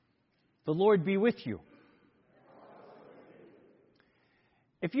The Lord be with you.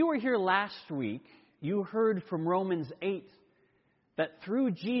 If you were here last week, you heard from Romans 8 that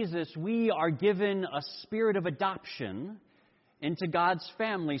through Jesus we are given a spirit of adoption into God's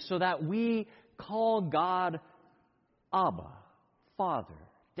family so that we call God Abba, Father,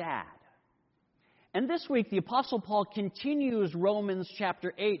 Dad. And this week the Apostle Paul continues Romans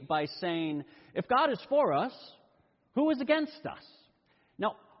chapter 8 by saying, if God is for us, who is against us?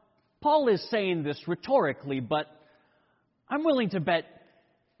 Now, Paul is saying this rhetorically, but I'm willing to bet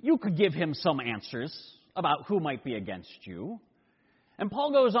you could give him some answers about who might be against you. And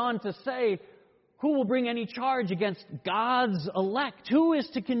Paul goes on to say, who will bring any charge against God's elect? Who is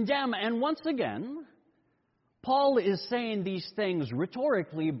to condemn? And once again, Paul is saying these things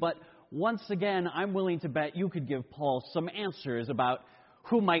rhetorically, but once again, I'm willing to bet you could give Paul some answers about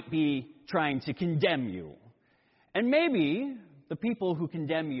who might be trying to condemn you. And maybe the people who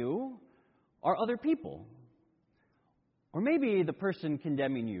condemn you are other people. Or maybe the person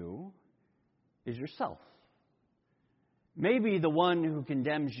condemning you is yourself. Maybe the one who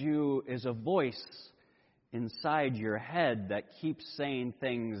condemns you is a voice inside your head that keeps saying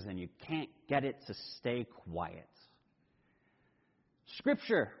things and you can't get it to stay quiet.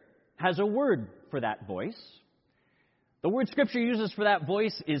 Scripture has a word for that voice. The word Scripture uses for that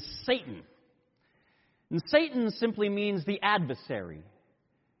voice is Satan. And Satan simply means the adversary,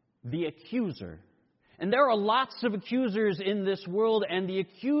 the accuser. And there are lots of accusers in this world, and the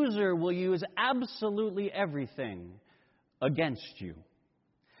accuser will use absolutely everything against you.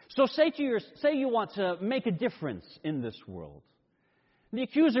 So say you want to make a difference in this world. The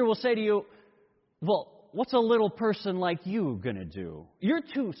accuser will say to you, well, what's a little person like you going to do? You're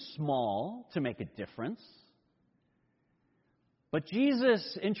too small to make a difference. But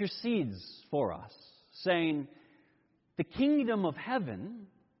Jesus intercedes for us, saying, the kingdom of heaven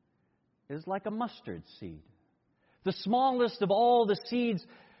is like a mustard seed, the smallest of all the seeds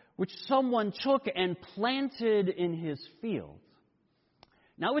which someone took and planted in his field.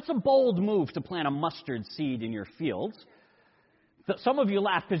 Now, it's a bold move to plant a mustard seed in your fields. Some of you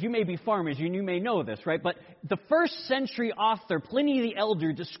laugh because you may be farmers and you may know this, right? But the first century author, Pliny the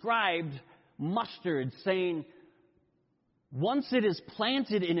Elder, described mustard saying, once it is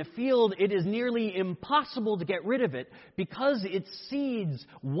planted in a field, it is nearly impossible to get rid of it because its seeds,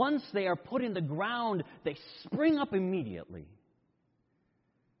 once they are put in the ground, they spring up immediately.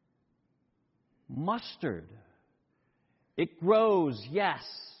 Mustard. It grows, yes.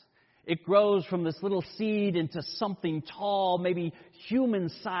 It grows from this little seed into something tall, maybe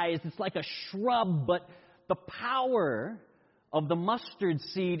human-sized. It's like a shrub, but the power of the mustard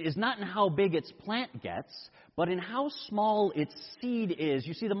seed is not in how big its plant gets, but in how small its seed is.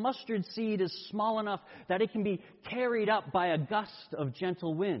 You see, the mustard seed is small enough that it can be carried up by a gust of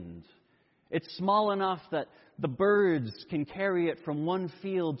gentle wind. It's small enough that the birds can carry it from one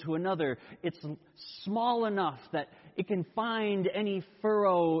field to another. It's small enough that it can find any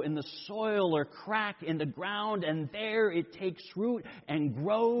furrow in the soil or crack in the ground, and there it takes root and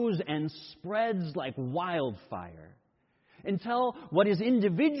grows and spreads like wildfire, until what is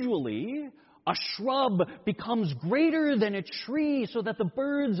individually a shrub becomes greater than a tree, so that the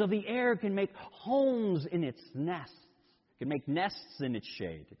birds of the air can make homes in its nests, can make nests in its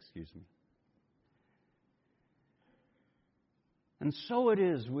shade, And so it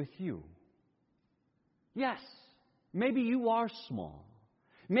is with you. Yes, maybe you are small.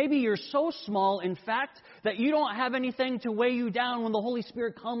 Maybe you're so small, in fact, that you don't have anything to weigh you down when the Holy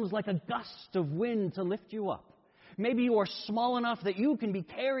Spirit comes like a gust of wind to lift you up. Maybe you are small enough that you can be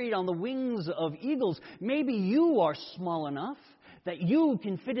carried on the wings of eagles. Maybe you are small enough that you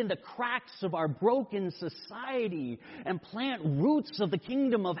can fit in the cracks of our broken society and plant roots of the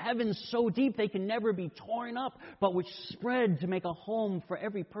kingdom of heaven so deep they can never be torn up, but which spread to make a home for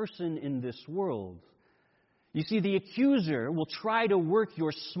every person in this world. You see, the accuser will try to work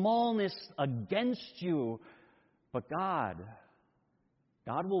your smallness against you, but God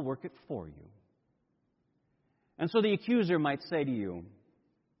will work it for you. And so the accuser might say to you,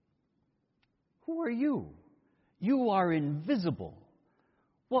 who are you? You are invisible.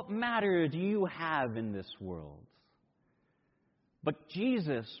 What matter do you have in this world? But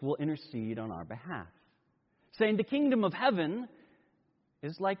Jesus will intercede on our behalf, saying the kingdom of heaven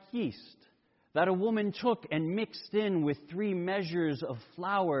is like yeast that a woman took and mixed in with 3 measures of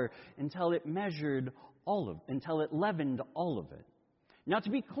flour until it leavened all of it. Now, to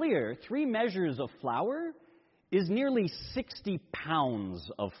be clear, 3 measures of flour is nearly 60 pounds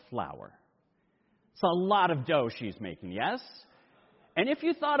of flour. It's a lot of dough she's making, yes? And if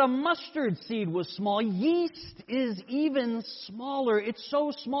you thought a mustard seed was small, yeast is even smaller. It's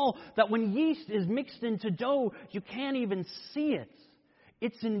so small that when yeast is mixed into dough, you can't even see it.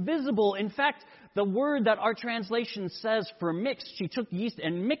 It's invisible. In fact, the word that our translation says for mixed, she took yeast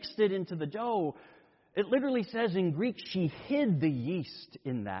and mixed it into the dough. It literally says in Greek, she hid the yeast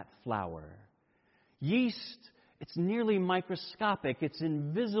in that flour. Yeast, it's nearly microscopic. It's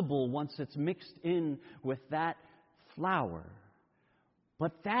invisible once it's mixed in with that flour.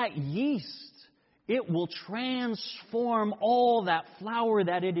 But that yeast, it will transform all that flour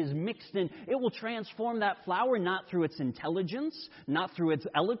that it is mixed in. It will transform that flour not through its intelligence, not through its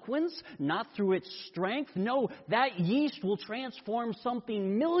eloquence, not through its strength. No, that yeast will transform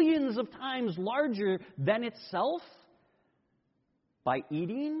something millions of times larger than itself by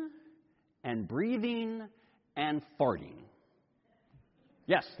eating and breathing and farting.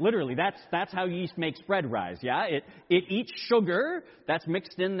 Yes, literally, that's how yeast makes bread rise, yeah? It eats sugar that's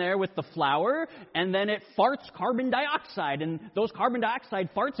mixed in there with the flour, and then it farts carbon dioxide, and those carbon dioxide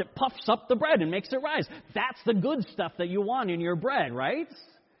farts, it puffs up the bread and makes it rise. That's the good stuff that you want in your bread, right?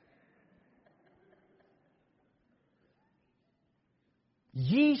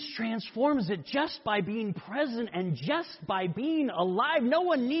 Yeast transforms it just by being present and just by being alive. No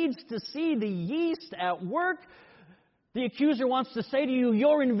one needs to see the yeast at work. The accuser wants to say to you,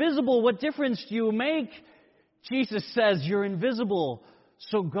 you're invisible. What difference do you make? Jesus says, you're invisible.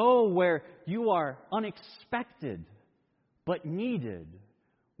 So go where you are unexpected but needed,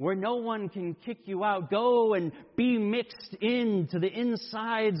 where no one can kick you out. Go and be mixed into the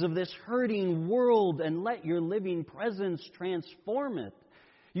insides of this hurting world and let your living presence transform it.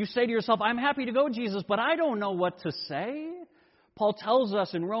 You say to yourself, I'm happy to go, Jesus, but I don't know what to say. Paul tells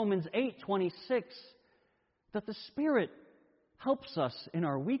us in Romans 8:26 that the Spirit helps us in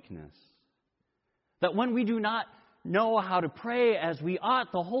our weakness. That when we do not know how to pray as we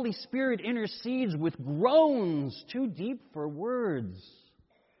ought, the Holy Spirit intercedes with groans too deep for words.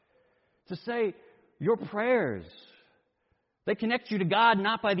 To say, your prayers, they connect you to God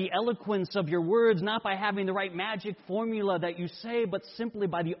not by the eloquence of your words, not by having the right magic formula that you say, but simply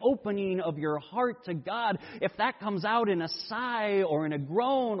by the opening of your heart to God. If that comes out in a sigh or in a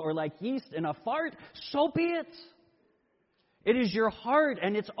groan or like yeast in a fart, so be it. It is your heart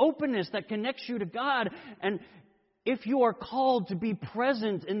and its openness that connects you to God. And if you are called to be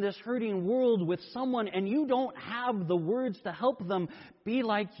present in this hurting world with someone and you don't have the words to help them, be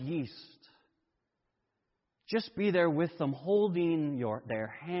like yeast. Just be there with them, holding their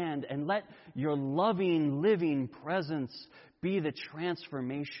hand, and let your loving, living presence be the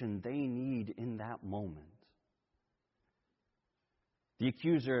transformation they need in that moment. The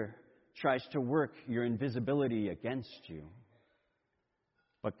accuser tries to work your invisibility against you.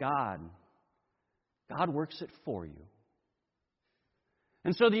 But God works it for you.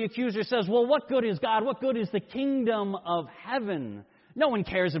 And so the accuser says, well, what good is God? What good is the kingdom of heaven? No one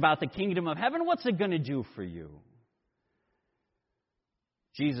cares about the kingdom of heaven. What's it going to do for you?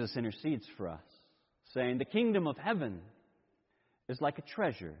 Jesus intercedes for us, saying the kingdom of heaven is like a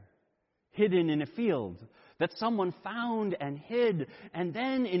treasure hidden in a field that someone found and hid, and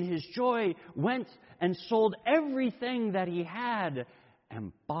then in his joy went and sold everything that he had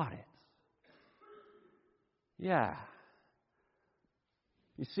and bought it. Yeah.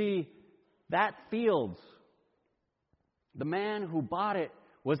 You see, that field, the man who bought it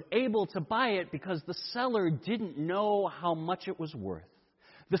was able to buy it because the seller didn't know how much it was worth.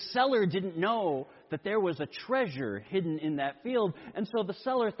 The seller didn't know that there was a treasure hidden in that field, and so the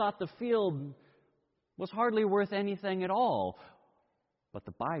seller thought the field was hardly worth anything at all. But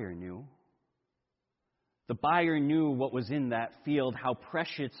the buyer knew. The buyer knew what was in that field, how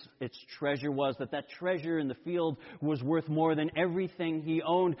precious its treasure was, that treasure in the field was worth more than everything he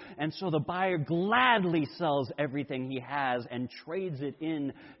owned. And so the buyer gladly sells everything he has and trades it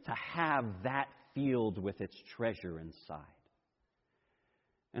in to have that field with its treasure inside.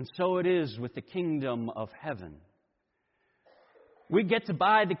 And so it is with the kingdom of heaven. We get to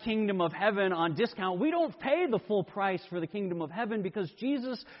buy the kingdom of heaven on discount. We don't pay the full price for the kingdom of heaven because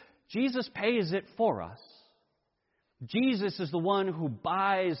Jesus pays it for us. Jesus is the one who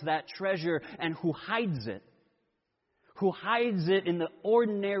buys that treasure and who hides it. Who hides it in the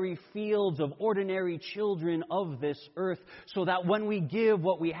ordinary fields of ordinary children of this earth, so that when we give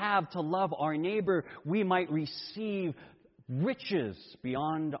what we have to love our neighbor, we might receive riches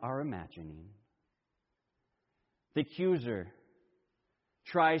beyond our imagining. The accuser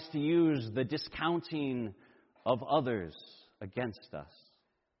tries to use the discounting of others against us.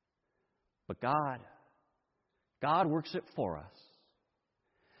 But God works it for us.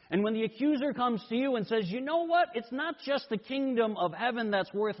 And when the accuser comes to you and says, you know what? It's not just the kingdom of heaven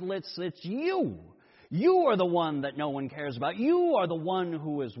that's worthless, it's you. You are the one that no one cares about. You are the one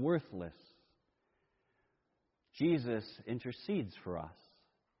who is worthless. Jesus intercedes for us,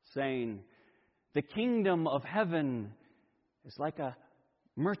 saying, the kingdom of heaven is like a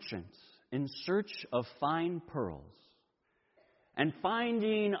merchant in search of fine pearls. And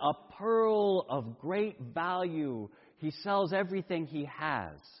finding a pearl of great value, he sells everything he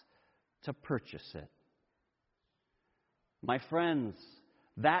has to purchase it. My friends,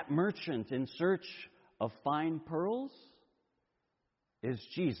 that merchant in search of fine pearls is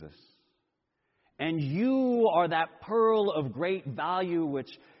Jesus. And you are that pearl of great value which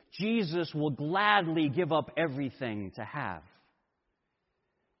Jesus will gladly give up everything to have.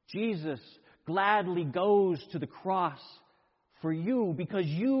 Jesus gladly goes to the cross for you because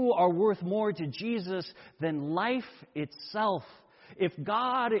you are worth more to Jesus than life itself. If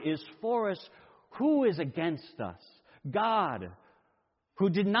God is for us, who is against us? God, who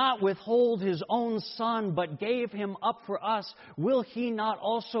did not withhold His own Son but gave Him up for us, will He not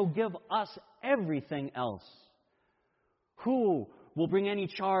also give us everything else? Who will bring any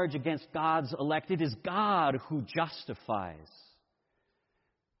charge against God's elect? It is God who justifies.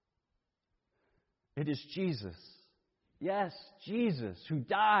 It is Jesus. Yes, Jesus, who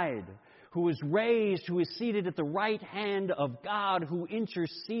died, who was raised, who is seated at the right hand of God, who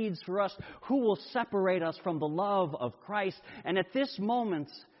intercedes for us, who will separate us from the love of Christ. And at this moment,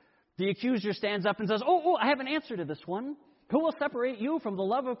 the accuser stands up and says, Oh, I have an answer to this one. Who will separate you from the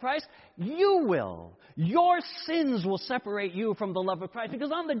love of Christ? You will. Your sins will separate you from the love of Christ.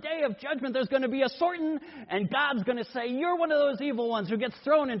 Because on the day of judgment, there's going to be a sorting, and God's going to say, you're one of those evil ones who gets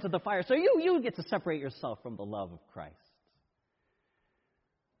thrown into the fire. So you get to separate yourself from the love of Christ.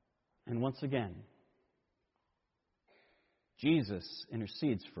 And once again, Jesus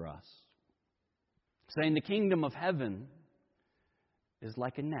intercedes for us, saying the kingdom of heaven is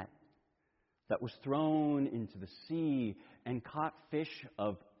like a net that was thrown into the sea and caught fish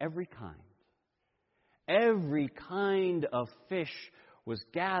of every kind. Every kind of fish was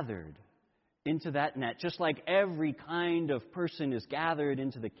gathered into that net, just like every kind of person is gathered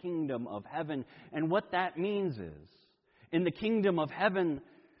into the kingdom of heaven. And what that means is, in the kingdom of heaven,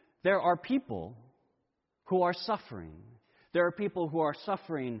 there are people who are suffering. There are people who are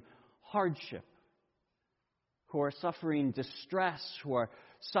suffering hardship, who are suffering distress, who are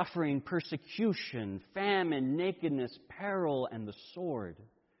suffering persecution, famine, nakedness, peril, and the sword.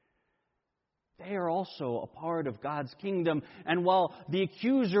 They are also a part of God's kingdom. And while the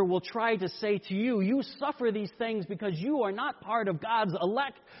accuser will try to say to you, you suffer these things because you are not part of God's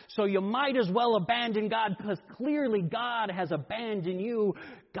elect, so you might as well abandon God because clearly God has abandoned you,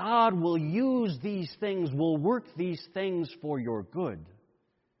 God will use these things, will work these things for your good.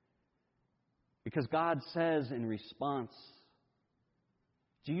 Because God says in response,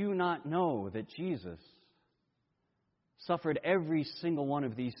 do you not know that Jesus suffered every single one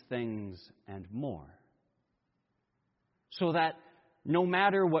of these things and more? So that no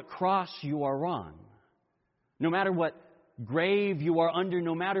matter what cross you are on, no matter what grave you are under,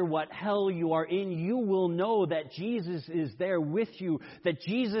 no matter what hell you are in, you will know that Jesus is there with you, that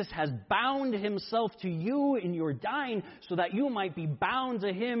Jesus has bound Himself to you in your dying so that you might be bound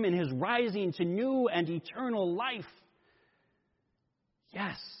to Him in His rising to new and eternal life.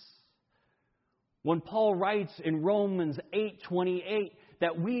 Yes. When Paul writes in Romans 8:28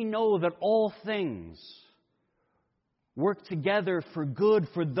 that we know that all things work together for good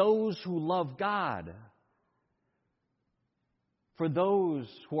for those who love God, for those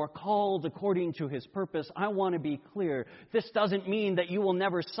who are called according to His purpose, I want to be clear. This doesn't mean that you will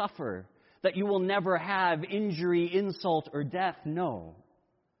never suffer, that you will never have injury, insult, or death. No.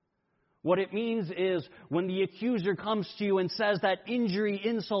 What it means is when the accuser comes to you and says that injury,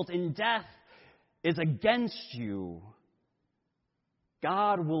 insult, and death is against you,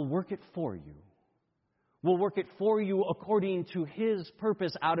 God will work it for you. Will work it for you according to His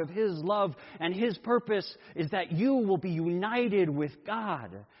purpose, out of His love. And His purpose is that you will be united with God,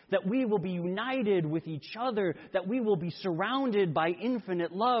 that we will be united with each other, that we will be surrounded by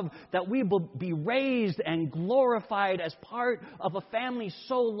infinite love, that we will be raised and glorified as part of a family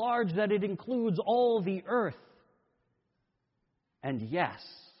so large that it includes all the earth. And yes,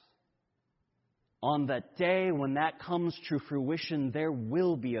 on that day when that comes to fruition, there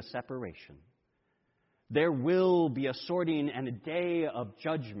will be a separation. There will be a sorting and a day of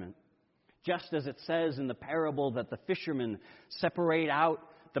judgment. Just as it says in the parable that the fishermen separate out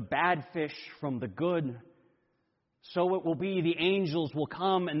the bad fish from the good, So it will be, the angels will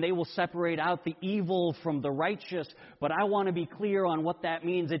come and they will separate out the evil from the righteous. But I want to be clear on what that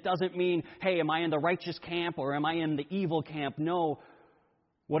means. It doesn't mean, hey, am I in the righteous camp or am I in the evil camp? No.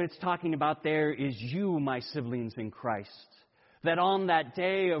 What it's talking about there is you, my siblings in Christ. That on that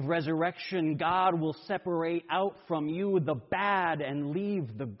day of resurrection, God will separate out from you the bad and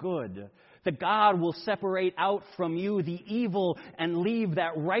leave the good. That God will separate out from you the evil and leave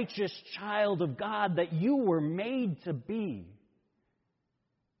that righteous child of God that you were made to be.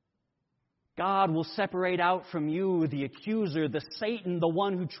 God will separate out from you the accuser, the Satan, the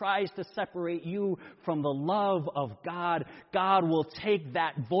one who tries to separate you from the love of God. God will take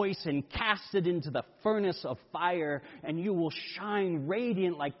that voice and cast it into the furnace of fire, and you will shine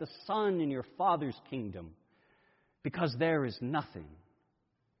radiant like the sun in your Father's kingdom. Because there is nothing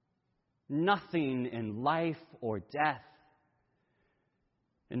in life or death,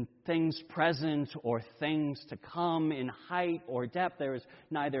 in things present or things to come, in height or depth. There is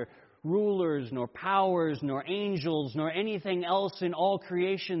neither rulers, nor powers, nor angels, nor anything else in all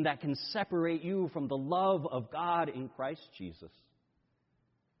creation that can separate you from the love of God in Christ Jesus.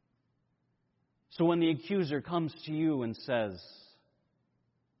 So when the accuser comes to you and says,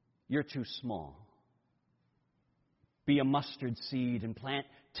 you're too small, be a mustard seed and plant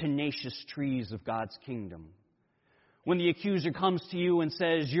tenacious trees of God's kingdom. When the accuser comes to you and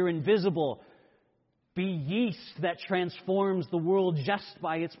says, you're invisible, be yeast that transforms the world just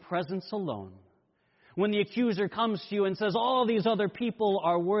by its presence alone. When the accuser comes to you and says, all these other people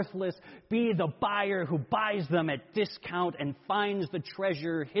are worthless, be the buyer who buys them at discount and finds the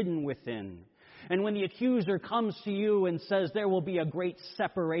treasure hidden within. And when the accuser comes to you and says, there will be a great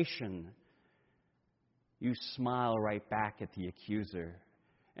separation, you smile right back at the accuser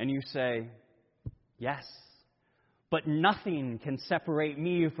and you say, yes. But nothing can separate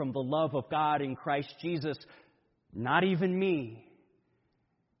me from the love of God in Christ Jesus, not even me.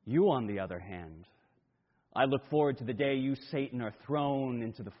 You, on the other hand, I look forward to the day you, Satan, are thrown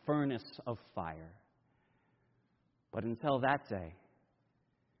into the furnace of fire. But until that day,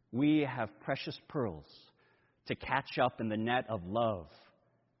 we have precious pearls to catch up in the net of love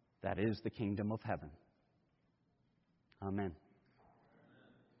that is the kingdom of heaven. Amen.